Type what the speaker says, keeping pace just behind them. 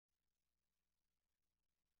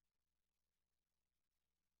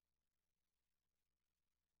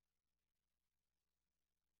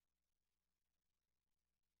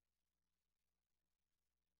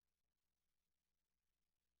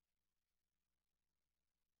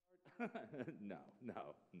No,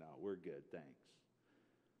 we're good, thanks.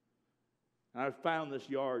 And I found this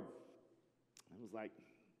yard. It was like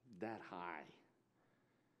that high.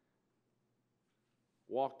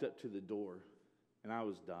 Walked up to the door, and I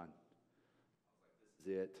was done.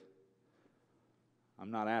 This is it.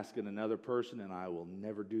 I'm not asking another person, and I will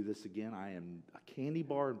never do this again. A candy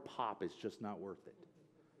bar and pop is just not worth it.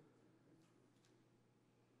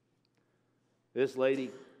 This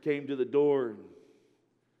lady came to the door, and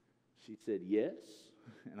she said, yes.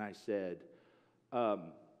 And I said, I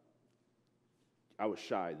was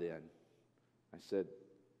shy then. I said,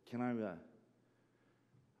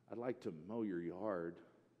 I'd like to mow your yard.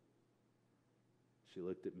 She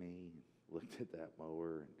looked at me, looked at that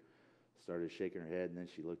mower, and started shaking her head, and then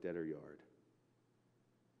she looked at her yard.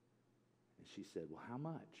 And she said, well, how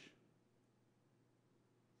much?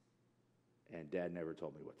 And Dad never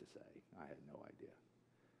told me what to say. I had no idea.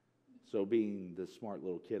 So being the smart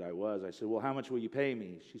little kid I was, I said, well, how much will you pay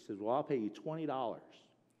me? She said, well, I'll pay you $20.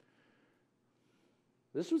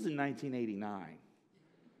 This was in 1989.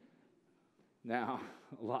 Now,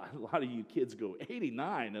 a lot of you kids go,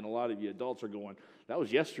 89, and a lot of you adults are going, that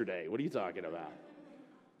was yesterday. What are you talking about?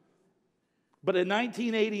 But in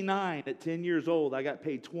 1989, at 10 years old, I got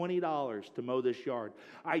paid $20 to mow this yard.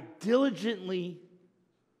 I diligently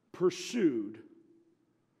pursued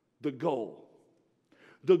the goal.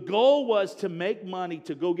 The goal was to make money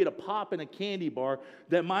to go get a pop and a candy bar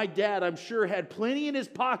that my dad, I'm sure, had plenty in his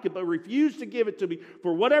pocket but refused to give it to me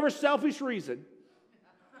for whatever selfish reason.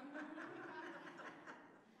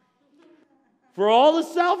 For all the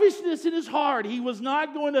selfishness in his heart, he was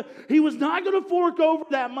not going to fork over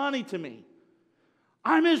that money to me.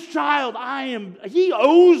 I'm his child. He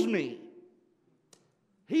owes me.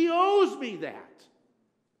 He owes me that.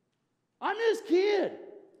 I'm his kid.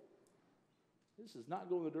 This is not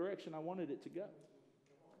going the direction I wanted it to go.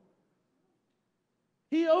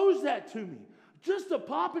 He owes that to me. Just a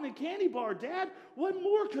pop and a candy bar, Dad. What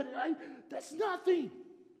more could I? That's nothing.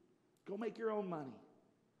 Go make your own money.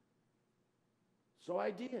 So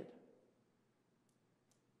I did.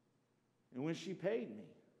 And when she paid me,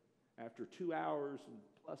 after 2 hours and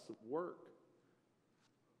plus of work,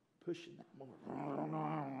 pushing that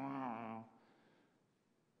mower,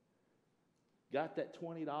 got that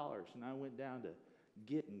 $20, and I went down to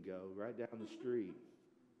Get and Go right down the street.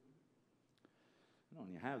 We don't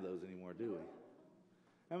even have those anymore, do we?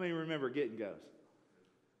 How many remember Get and Goes?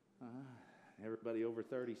 Everybody over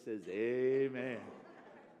 30 says amen.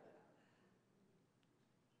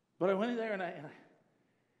 But I went in there,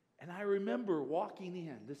 and I remember walking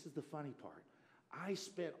in. This is the funny part. I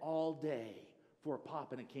spent all day for a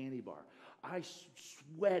pop and a candy bar. I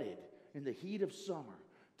sweated in the heat of summer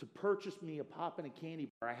to purchase me a pop and a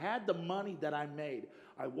candy bar. I had the money that I made.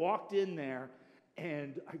 I walked in there,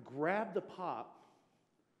 and I grabbed the pop.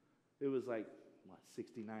 It was like,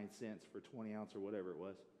 69 cents for 20 ounce or whatever it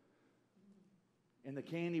was. And the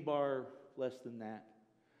candy bar, less than that.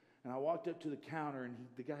 And I walked up to the counter, and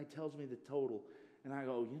the guy tells me the total. And I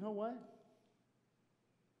go, you know what?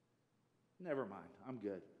 Never mind. I'm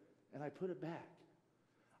good. And I put it back.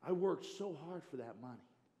 I worked so hard for that money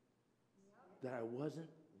that I wasn't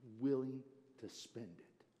willing to spend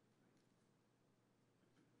it.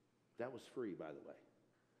 That was free, by the way.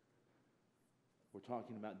 We're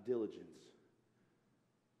talking about diligence.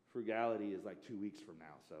 Frugality is like 2 weeks from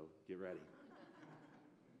now, so get ready.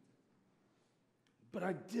 But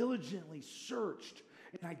I diligently searched,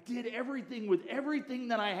 and I did everything with everything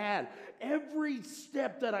that I had. Every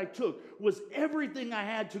step that I took was everything I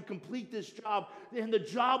had to complete this job, and the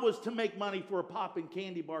job was to make money for a pop and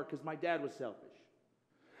candy bar because my dad was selfish.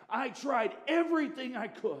 I tried everything I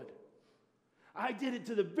could. I did it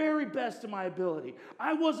to the very best of my ability.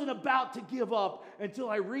 I wasn't about to give up until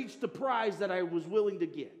I reached the prize that I was willing to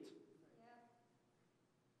get.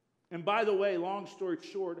 And by the way, long story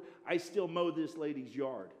short, I still mow this lady's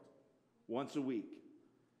yard once a week.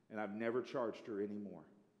 And I've never charged her anymore.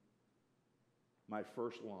 My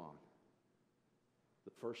first lawn.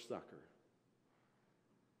 The first sucker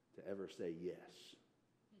to ever say yes.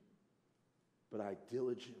 But I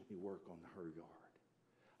diligently work on her yard.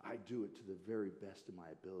 I do it to the very best of my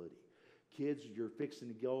ability. Kids, you're fixing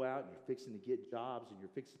to go out and you're fixing to get jobs and you're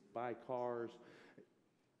fixing to buy cars.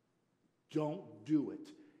 Don't do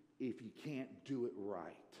it if you can't do it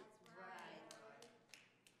right.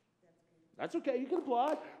 That's okay, you can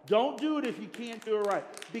applaud. Don't do it if you can't do it right.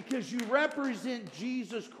 Because you represent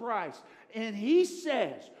Jesus Christ. And he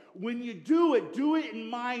says, when you do it in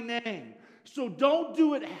my name. So don't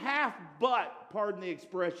do it half-butt, pardon the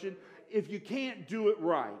expression, if you can't do it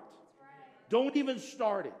right. Don't even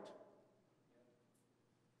start it.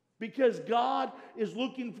 Because God is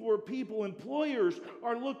looking for people. Employers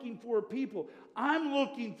are looking for people. I'm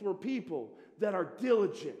looking for people that are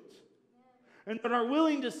diligent and that are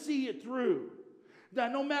willing to see it through.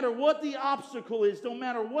 That no matter what the obstacle is, no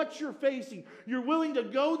matter what you're facing, you're willing to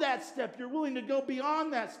go that step. You're willing to go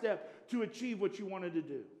beyond that step to achieve what you wanted to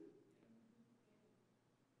do.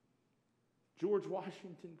 George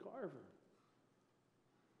Washington Carver.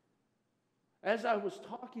 As I was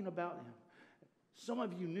talking about him, some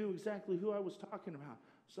of you knew exactly who I was talking about.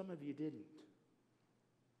 Some of you didn't.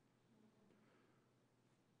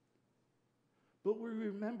 But we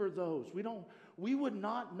remember those. We would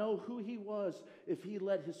not know who he was if he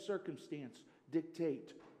let his circumstance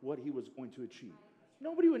dictate what he was going to achieve.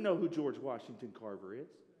 Nobody would know who George Washington Carver is.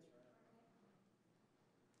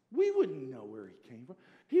 We wouldn't know where he came from.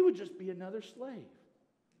 He would just be another slave.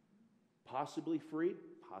 Possibly freed,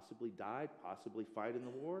 possibly died, possibly fight in the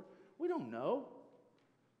war. We don't know.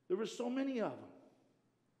 There were so many of them.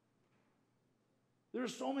 There are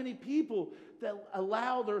so many people that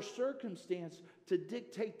allow their circumstance to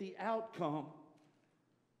dictate the outcome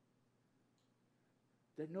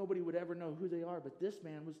that nobody would ever know who they are. But this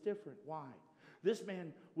man was different. Why? This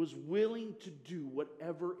man was willing to do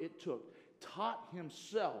whatever it took. Taught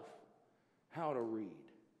himself how to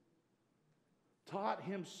read. Taught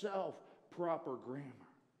himself proper grammar.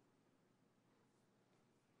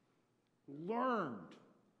 Learned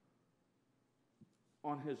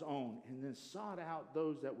on his own, and then sought out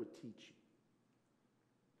those that would teach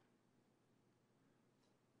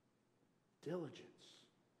you. Diligence.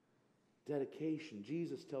 Dedication.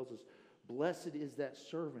 Jesus tells us, blessed is that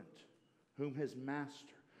servant whom his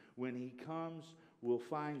master, when he comes, will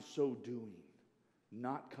find so doing,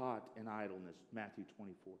 not caught in idleness. Matthew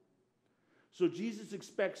 24. So Jesus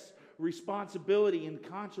expects responsibility and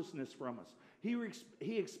consciousness from us.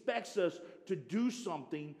 He expects us to do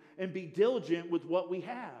something and be diligent with what we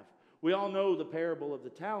have. We all know the parable of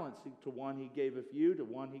the talents. To one he gave a few, to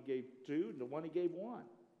one he gave two, and to one he gave one.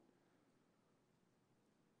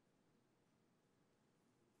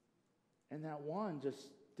 And that one just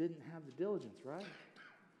didn't have the diligence, right?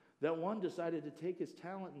 That one decided to take his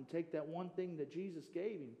talent and take that one thing that Jesus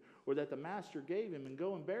gave him, or that the master gave him, and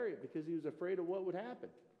go and bury it because he was afraid of what would happen.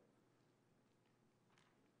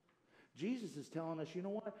 Jesus is telling us, you know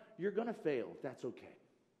what? You're going to fail. That's okay.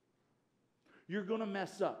 You're going to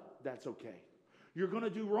mess up. That's okay. You're going to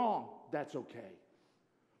do wrong. That's okay.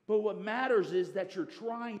 But what matters is that you're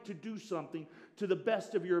trying to do something to the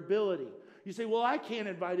best of your ability. You say, well, I can't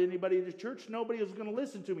invite anybody to church. Nobody is going to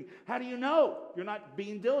listen to me. How do you know? You're not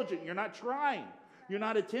being diligent. You're not trying. You're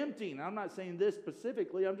not attempting. I'm not saying this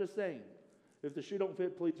specifically. I'm just saying, if the shoe don't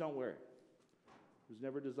fit, please don't wear it. It was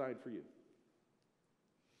never designed for you.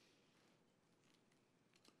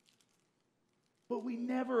 But we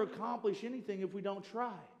never accomplish anything if we don't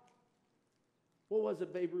try. What was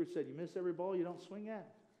it Babe Ruth said? You miss every ball you don't swing at.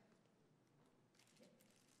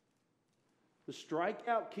 The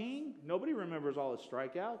strikeout king, nobody remembers all his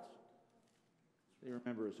strikeouts. They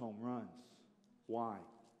remember his home runs. Why?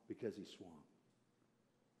 Because he swung.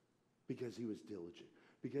 Because he was diligent.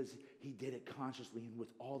 Because he did it consciously and with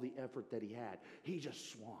all the effort that he had. He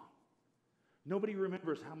just swung. Nobody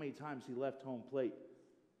remembers how many times he left home plate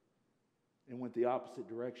and went the opposite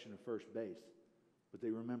direction of first base. But they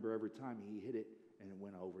remember every time he hit it and it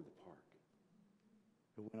went over the park.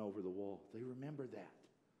 It went over the wall. They remember that.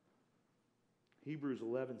 Hebrews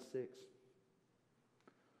 11:6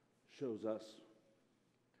 shows us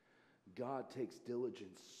God takes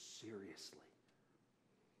diligence seriously.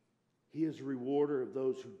 He is a rewarder of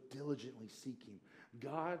those who diligently seek him.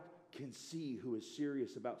 God can see who is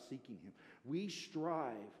serious about seeking him. We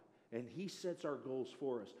strive, and he sets our goals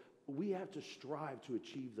for us. But we have to strive to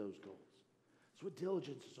achieve those goals. That's what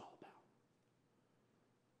diligence is all about.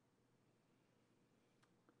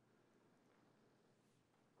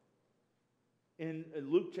 In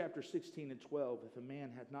Luke chapter 16 and 12, if a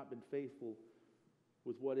man hath not been faithful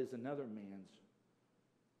with what is another man's,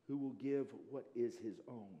 who will give what is his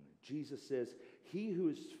own? Jesus says, he who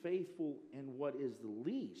is faithful in what is the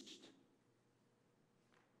least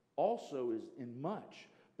also is in much.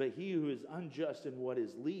 But he who is unjust in what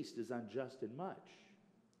is least is unjust in much.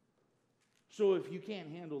 So if you can't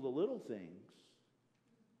handle the little things,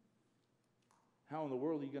 how in the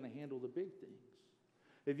world are you going to handle the big things?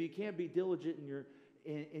 If you can't be diligent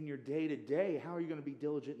in your day-to-day, how are you going to be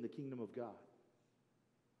diligent in the kingdom of God?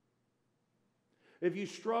 If you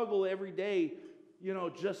struggle every day,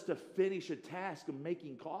 just to finish a task of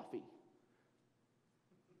making coffee,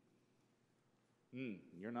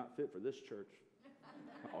 you're not fit for this church.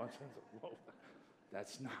 Oh, that sounds low.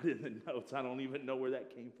 That's not in the notes. I don't even know where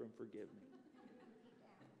that came from. Forgive me.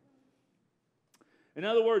 In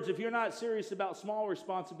other words, if you're not serious about small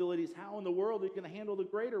responsibilities, how in the world are you going to handle the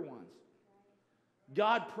greater ones?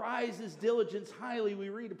 God prizes diligence highly. We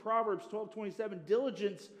read in Proverbs 12:27,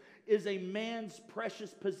 diligence is a man's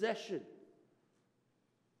precious possession.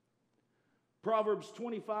 Proverbs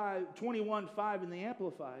 21:5 in the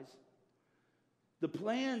Amplifies, the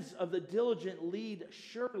plans of the diligent lead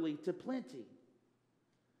surely to plenty.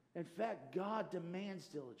 In fact, God demands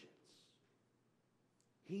diligence.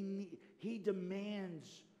 He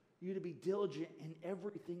demands you to be diligent in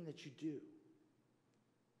everything that you do.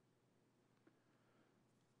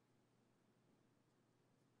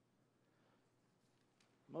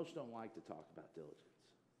 Most don't like to talk about diligence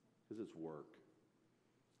because it's work.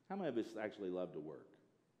 How many of us actually love to work?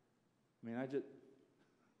 I mean,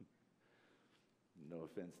 no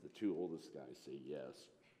offense, the two oldest guys say yes.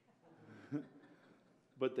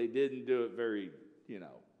 But they didn't do it very,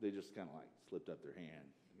 they just kind of like slipped up their hand.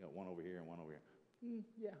 You got one over here and one over here.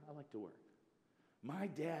 Yeah, I like to work. My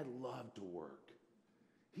dad loved to work.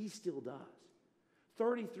 He still does.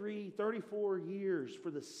 33, 34 years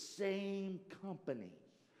for the same company,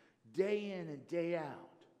 day in and day out.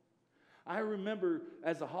 I remember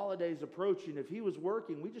as the holidays approaching, if he was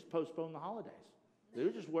working, we just postponed the holidays. They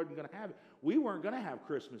just wasn't going to have it. We weren't going to have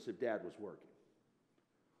Christmas if Dad was working.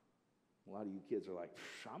 A lot of you kids are like,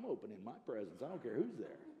 I'm opening my presents. I don't care who's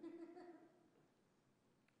there.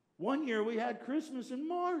 One year we had Christmas in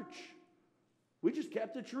March. We just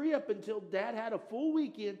kept the tree up until Dad had a full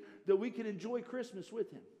weekend that we could enjoy Christmas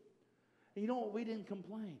with him. And you know what? We didn't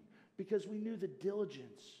complain because we knew the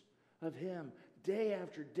diligence of him day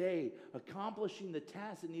after day accomplishing the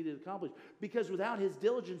tasks that needed accomplished. Because without his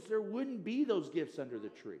diligence, there wouldn't be those gifts under the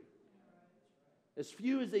tree. As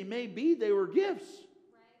few as they may be, they were gifts.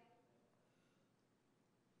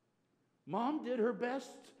 Mom did her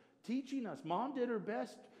best teaching us. Mom did her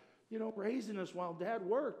best, raising us while Dad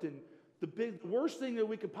worked. And the worst thing that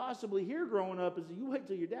we could possibly hear growing up is, you wait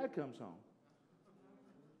till your dad comes home.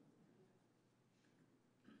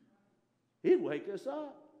 He'd wake us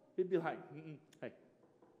up. He'd be like, hey,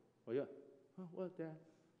 well, yeah. Oh, what, Dad?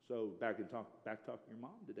 So back talk to your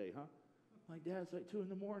mom today, huh? My Dad's like 2 in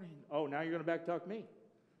the morning. Oh, now you're going to back talk me.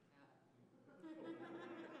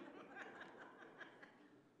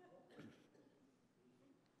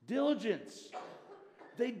 Diligence.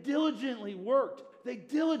 They diligently worked. They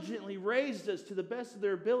diligently raised us to the best of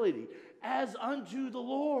their ability as unto the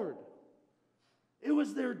Lord. It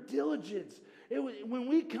was their diligence. When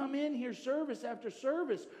we come in here service after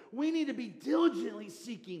service, we need to be diligently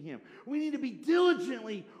seeking Him. We need to be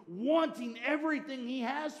diligently wanting everything He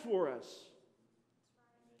has for us.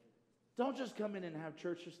 Don't just come in and have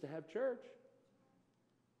church just to have church.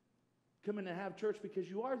 Come in and have church because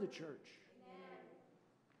you are the church.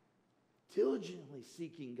 Diligently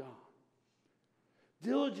seeking God.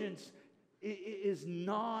 Diligence is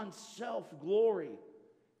non-self-glory,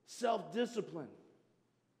 self-discipline.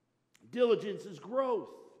 Diligence is growth.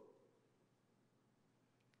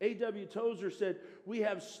 A.W. Tozer said, we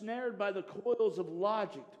have snared by the coils of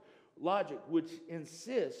logic which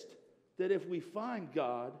insist that if we find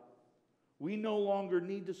God, we no longer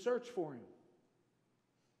need to search for Him.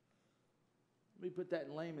 Let me put that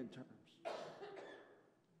in layman terms.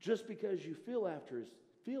 Just because you feel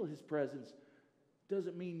His presence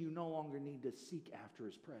doesn't mean you no longer need to seek after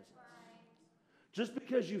His presence. Right. Just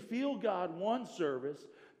because you feel God one service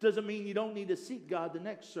doesn't mean you don't need to seek God the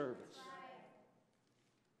next service. Right.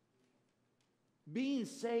 Being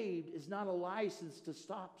saved is not a license to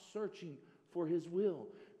stop searching for His will.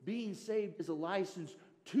 Being saved is a license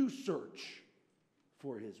to search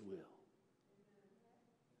for His will.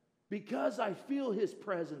 Because I feel His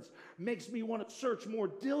presence makes me want to search more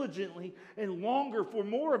diligently and longer for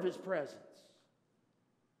more of His presence.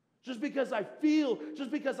 Just because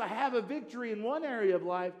I have a victory in one area of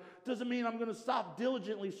life doesn't mean I'm going to stop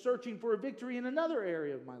diligently searching for a victory in another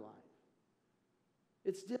area of my life.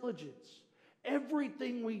 It's diligence.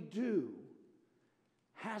 Everything we do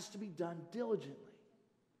has to be done diligently.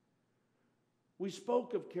 We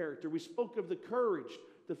spoke of character. We spoke of the courage,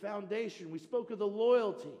 the foundation. We spoke of the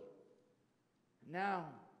loyalty. Now,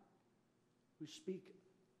 we speak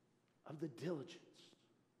of the diligence.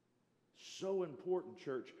 So important,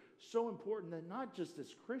 church. So important that not just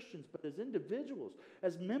as Christians, but as individuals,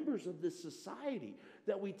 as members of this society,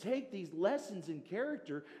 that we take these lessons in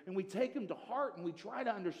character and we take them to heart and we try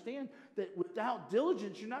to understand that without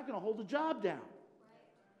diligence, you're not going to hold the job down.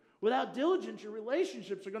 Without diligence, your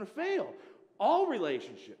relationships are going to fail. All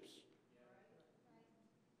relationships.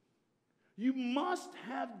 You must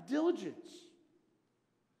have diligence.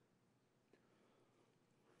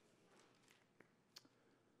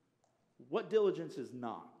 what diligence is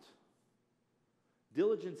not.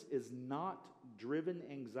 Diligence is not driven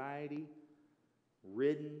anxiety,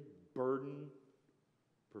 ridden, burden,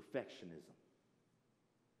 perfectionism.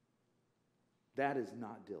 That is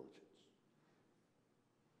not diligence.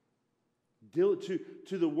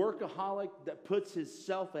 To the workaholic that puts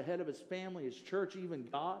himself ahead of his family, his church, even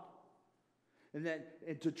God, and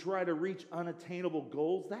to try to reach unattainable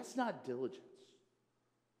goals, that's not diligence.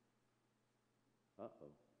 Uh-oh.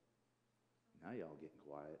 Now y'all getting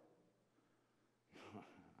quiet.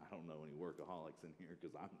 I don't know any workaholics in here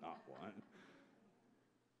because I'm not one.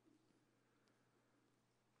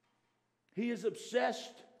 He is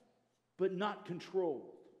obsessed but not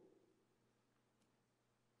controlled.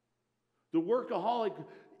 The workaholic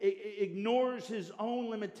ignores his own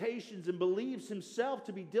limitations and believes himself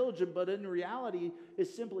to be diligent, but in reality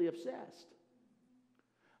is simply obsessed.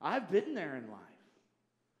 I've been there in life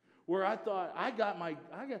where I thought I got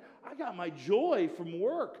my joy from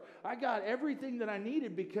work. I got everything that I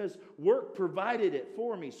needed because work provided it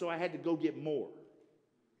for me, so I had to go get more.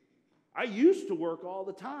 I used to work all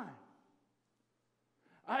the time.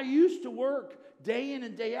 I used to work day in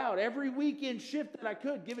and day out. Every weekend shift that I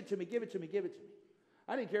could, give it to me, give it to me, give it to me.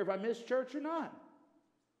 I didn't care if I missed church or not.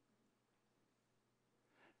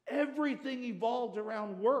 Everything evolved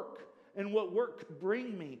around work and what work could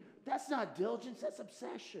bring me. That's not diligence, that's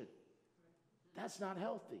obsession. That's not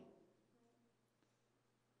healthy.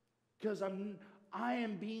 Because I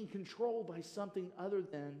am being controlled by something other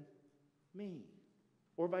than me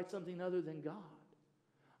or by something other than God.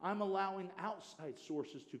 I'm allowing outside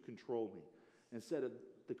sources to control me instead of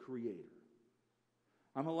the Creator.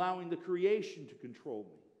 I'm allowing the creation to control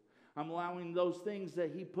me. I'm allowing those things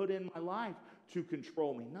that He put in my life to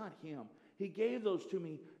control me, not Him. He gave those to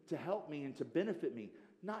me to help me and to benefit me,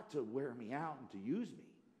 not to wear me out and to use me.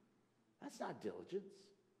 That's not diligence.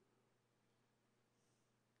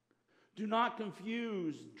 Do not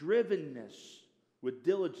confuse drivenness with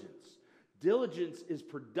diligence. Diligence is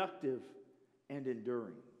productive and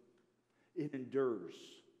enduring. It endures.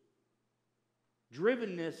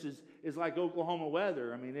 Drivenness is like Oklahoma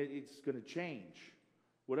weather. I mean, it's going to change.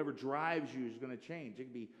 Whatever drives you is going to change. It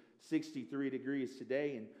can be 63 degrees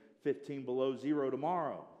today and 15 below zero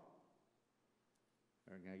tomorrow.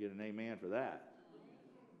 Are going to get an amen for that.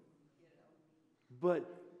 But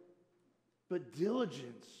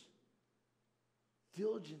diligence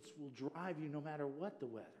will drive you no matter what the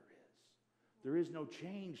weather is. There is no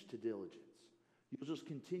change to diligence. You'll just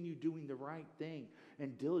continue doing the right thing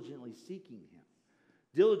and diligently seeking Him.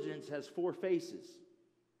 Diligence has 4 faces.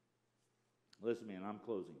 Listen, man, I'm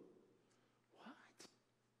closing. What?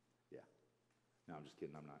 Yeah. No, I'm just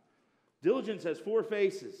kidding. I'm not. Diligence has 4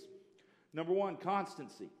 faces. Number 1,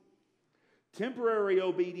 constancy. Temporary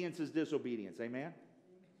obedience is disobedience. Amen?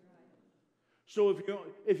 So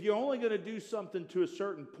if you're only going to do something to a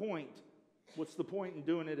certain point, what's the point in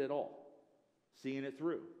doing it at all? Seeing it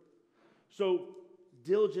through. So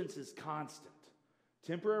diligence is constant.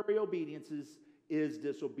 Temporary obedience is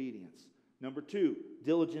disobedience. Number 2,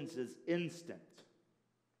 diligence is instant.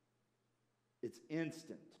 It's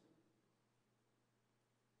instant.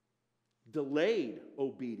 Delayed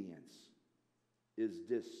obedience is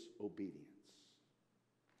disobedience.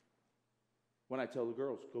 When I tell the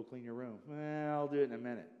girls, go clean your room, well, I'll do it in a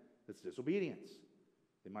minute. That's disobedience.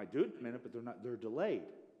 They might do it in a minute, but they're delayed.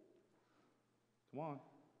 Come on.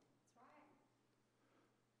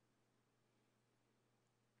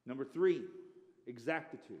 Number 3,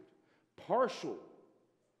 exactitude. Partial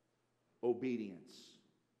obedience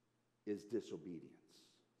is disobedience.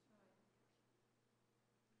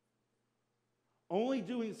 Only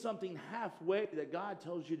doing something halfway that God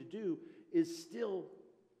tells you to do is still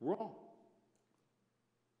wrong.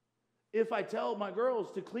 If I tell my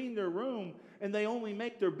girls to clean their room and they only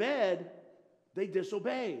make their bed, they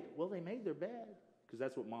disobeyed. Well, they made their bed, because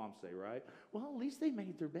that's what moms say, right? Well, at least they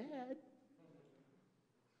made their bed.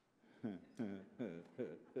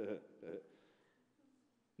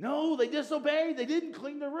 No, they disobeyed. They didn't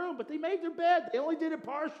clean their room, but they made their bed. They only did it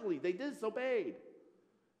partially. They disobeyed.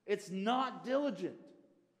 It's not diligent.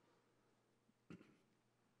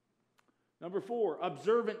 Number 4,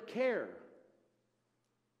 observant care.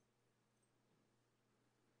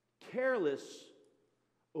 Careless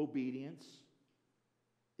obedience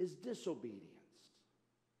is disobedience.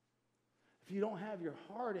 If you don't have your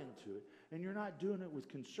heart into it and you're not doing it with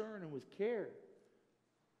concern and with care,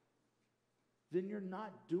 then you're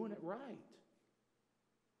not doing it right.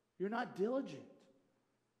 You're not diligent.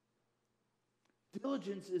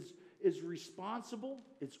 Diligence is responsible,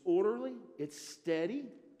 it's orderly, it's steady,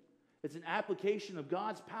 It's an application of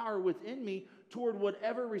God's power within me toward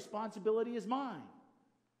whatever responsibility is mine.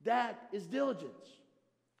 That is diligence.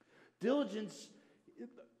 Diligence,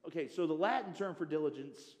 okay, so the Latin term for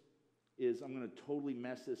diligence is, I'm going to totally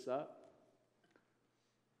mess this up.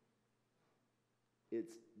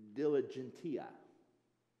 It's diligentia.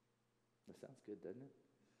 That sounds good, doesn't it?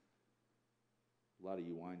 A lot of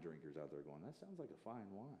you wine drinkers out there going, that sounds like a fine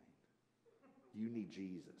wine. You need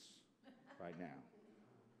Jesus right now.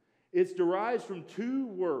 It's derived from two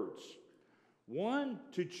words. One,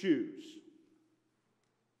 to choose.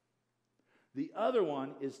 The other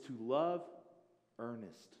one is to love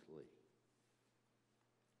earnestly.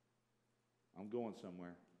 I'm going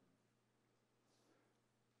somewhere.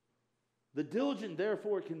 The diligent,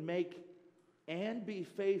 therefore, can make and be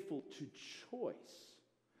faithful to choice.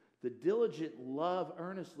 The diligent love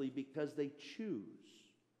earnestly because they choose.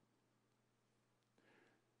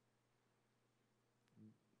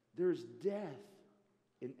 There's death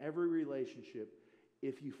in every relationship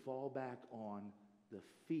if you fall back on the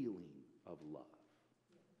feeling of love.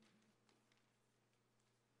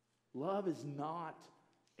 Love is not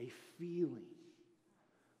a feeling.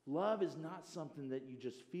 Love is not something that you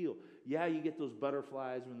just feel. Yeah, you get those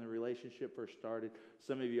butterflies when the relationship first started.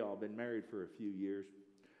 Some of you all have been married for a few years.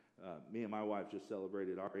 Me and my wife just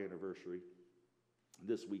celebrated our anniversary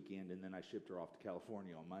this weekend, and then I shipped her off to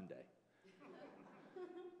California on Monday.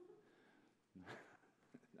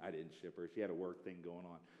 I didn't ship her. She had a work thing going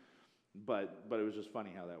on. But it was just funny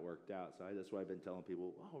how that worked out. So that's why I've been telling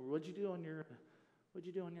people, oh, what'd you do on your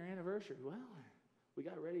anniversary? Well, we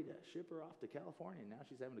got ready to ship her off to California, and now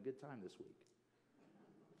she's having a good time this week.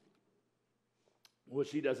 What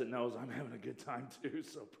she doesn't know is I'm having a good time too,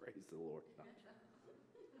 so praise the Lord.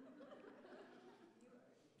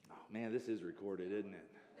 Oh, man, this is recorded, isn't it?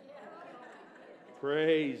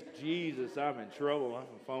 Praise Jesus, I'm in trouble. My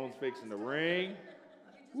phone's fixing to ring.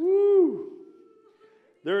 Woo!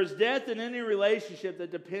 There is death in any relationship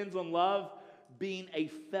that depends on love being a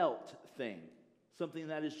felt thing, something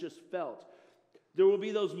that is just felt. There will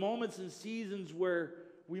be those moments and seasons where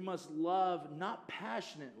we must love not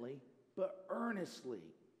passionately, but earnestly.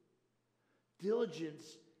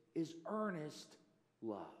 Diligence is earnest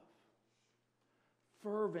love,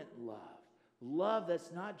 fervent love, love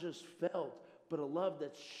that's not just felt, but a love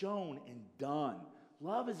that's shown and done.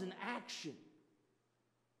 Love is an action.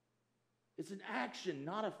 It's an action,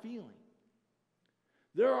 not a feeling.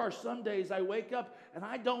 There are some days I wake up and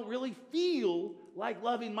I don't really feel like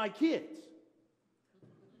loving my kids.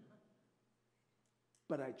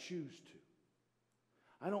 But I choose to.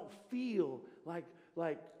 I don't feel like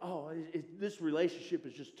this relationship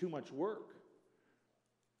is just too much work.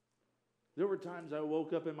 There were times I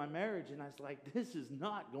woke up in my marriage and I was like, this is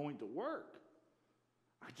not going to work.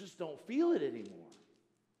 I just don't feel it anymore.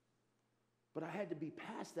 But I had to be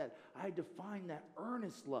past that. I had to find that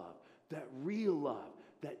earnest love, that real love,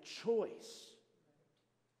 that choice.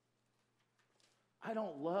 I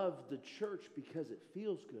don't love the church because it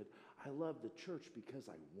feels good. I love the church because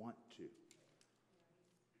I want to.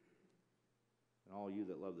 And all you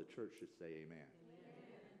that love the church should say amen. Amen.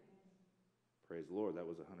 Praise the Lord. That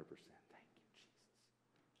was 100%. Thank you,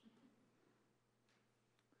 Jesus.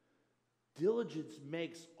 Diligence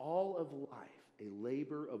makes all of life a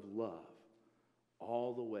labor of love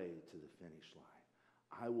all the way to the finish line.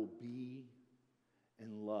 I will be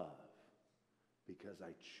in love because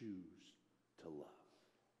I choose to love.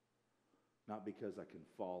 Not because I can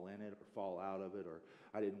fall in it or fall out of it, or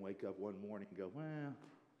I didn't wake up one morning and go, well,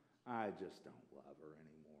 I just don't love her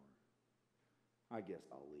anymore. I guess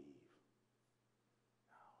I'll leave.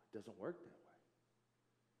 No, it doesn't work that way.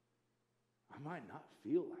 I might not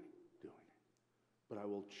feel like doing it, but I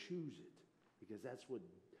will choose it because that's what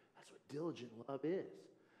diligent love is.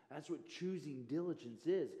 That's what choosing diligence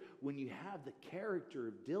is. When you have the character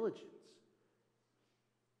of diligence,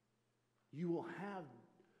 you will have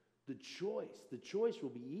the choice. The choice will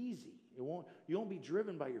be easy. You won't be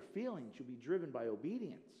driven by your feelings. You'll be driven by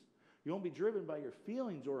obedience. You won't be driven by your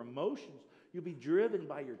feelings or emotions. You'll be driven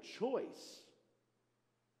by your choice.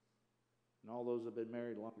 And all those who have been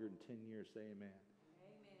married longer than 10 years say amen.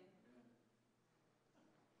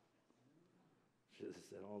 Should have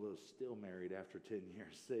said all those still married after 10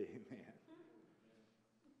 years say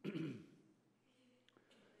amen.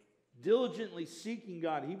 Diligently seeking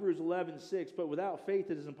God, Hebrews 11:6. But without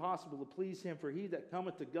faith it is impossible to please him, for he that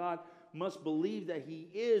cometh to God must believe that he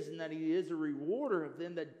is, and that he is a rewarder of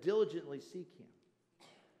them that diligently seek him.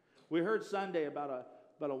 We heard Sunday about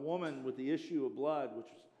a woman with the issue of blood,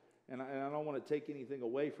 and I don't want to take anything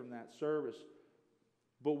away from that service.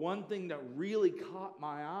 But one thing that really caught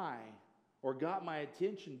my eye or got my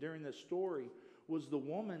attention during this story was the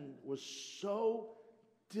woman was so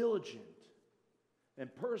diligent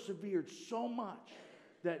and persevered so much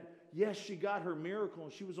that, yes, she got her miracle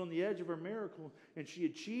and she was on the edge of her miracle and she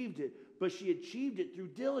achieved it, but she achieved it through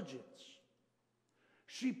diligence.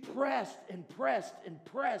 She pressed and pressed and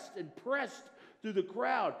pressed and pressed through the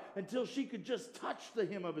crowd until she could just touch the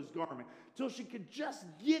hem of his garment, till she could just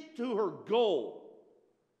get to her goal.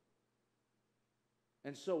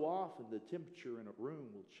 And so often the temperature in a room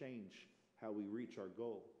will change how we reach our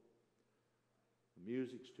goal. The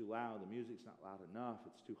music's too loud. The music's not loud enough.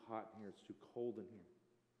 It's too hot in here. It's too cold in here.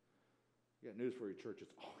 You got news for your church.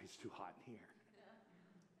 It's always too hot in here.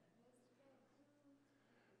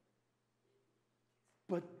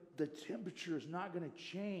 But the temperature is not going to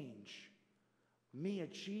change me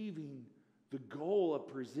achieving the goal of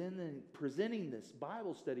presenting this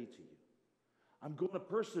Bible study to you. I'm going to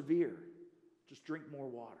persevere. Just drink more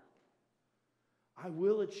water. I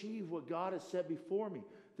will achieve what God has set before me.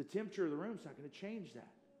 The temperature of the room is not going to change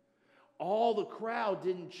that. All the crowd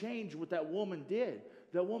didn't change what that woman did.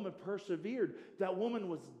 That woman persevered. That woman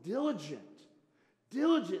was diligently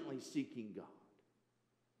seeking God.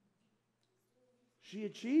 She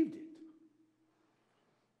achieved it.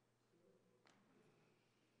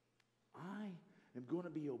 I am going to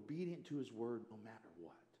be obedient to His word no matter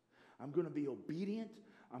what. I'm going to be obedient.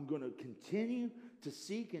 I'm going to continue to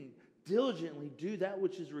seek and diligently do that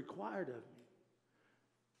which is required of me.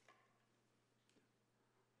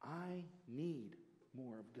 I need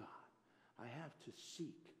more of God. I have to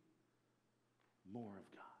seek more of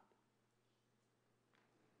God.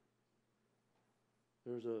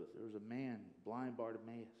 There was a man, blind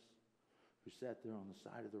Bartimaeus, who sat there on the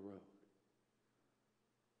side of the road.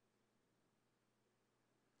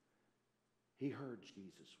 He heard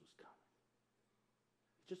Jesus was coming.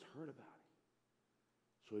 He just heard about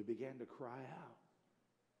it. So he began to cry out,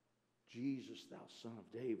 "Jesus, thou son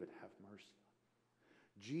of David, have mercy on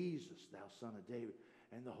me. Jesus, thou son of David."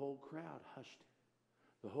 And the whole crowd hushed him.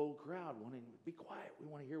 The whole crowd wanted him to be quiet. We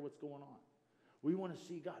want to hear what's going on. We want to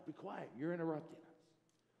see God. Be quiet. You're interrupting us.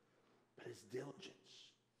 But his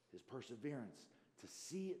diligence, his perseverance to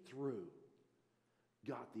see it through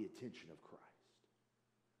got the attention of Christ.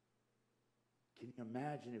 Can you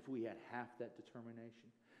imagine if we had half that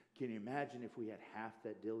determination? Can you imagine if we had half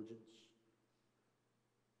that diligence?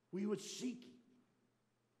 We would seek Him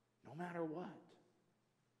no matter what.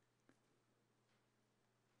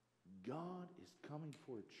 God is coming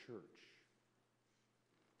for a church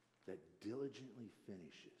that diligently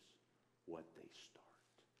finishes what they start.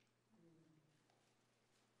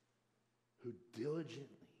 Who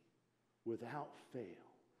diligently, without fail,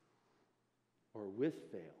 or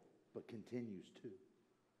with fail, but continues to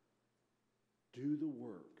do the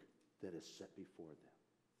work that is set before them.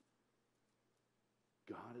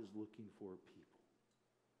 God is looking for a people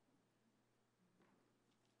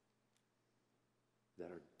that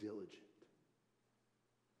are diligent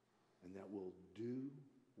and that will do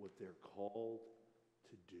what they're called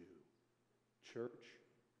to do. Church,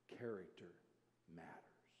 character matters.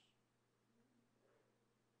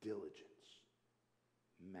 Diligence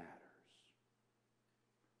matters.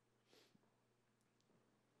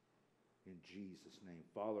 In Jesus' name.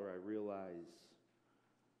 Father, I realize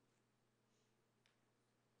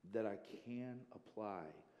that I can apply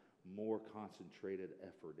more concentrated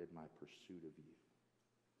effort in my pursuit of you.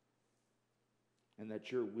 And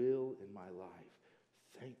that your will in my life.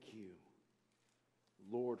 Thank you,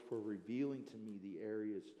 Lord, for revealing to me the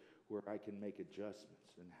areas where I can make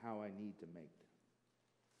adjustments and how I need to make them.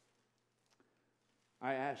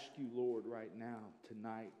 I ask you, Lord, right now,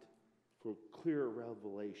 tonight, for clear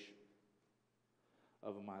revelation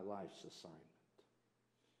of my life's assignment.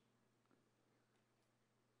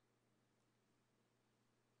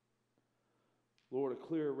 Lord, a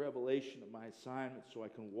clear revelation of my assignment so I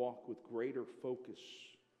can walk with greater focus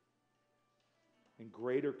and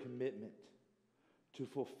greater commitment to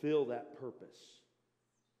fulfill that purpose.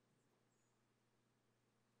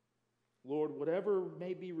 Lord, whatever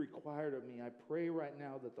may be required of me, I pray right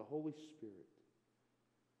now that the Holy Spirit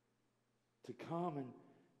to come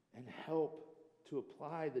and help to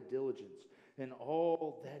apply the diligence and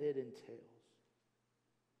all that it entails.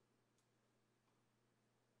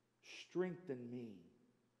 Strengthen me.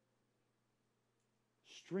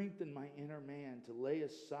 Strengthen my inner man to lay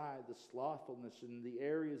aside the slothfulness in the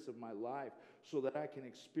areas of my life so that I can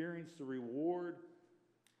experience the reward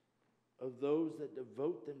of those that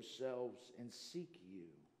devote themselves and seek you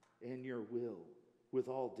and your will with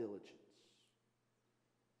all diligence.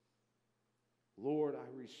 Lord,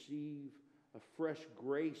 I receive a fresh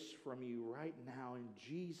grace from you right now in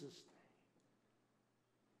Jesus' name.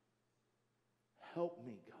 Help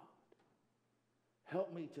me, God.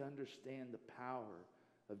 Help me to understand the power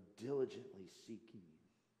of diligently seeking you.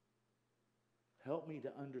 Help me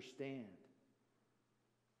to understand,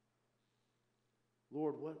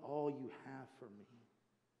 Lord, what all you have for me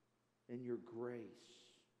in your grace.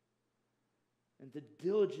 And to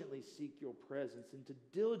diligently seek your presence and to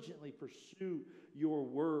diligently pursue your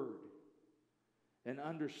word and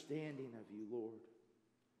understanding of you, Lord.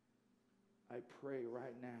 I pray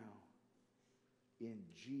right now in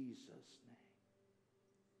Jesus'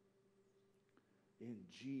 name. In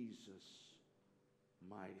Jesus'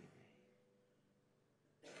 mighty name.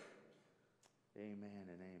 Amen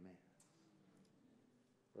and amen.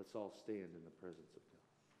 Let's all stand in the presence of God.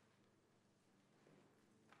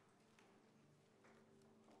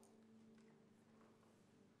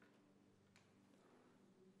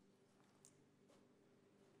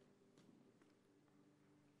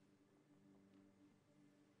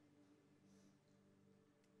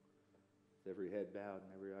 With every head bowed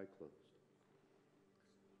and every eye closed.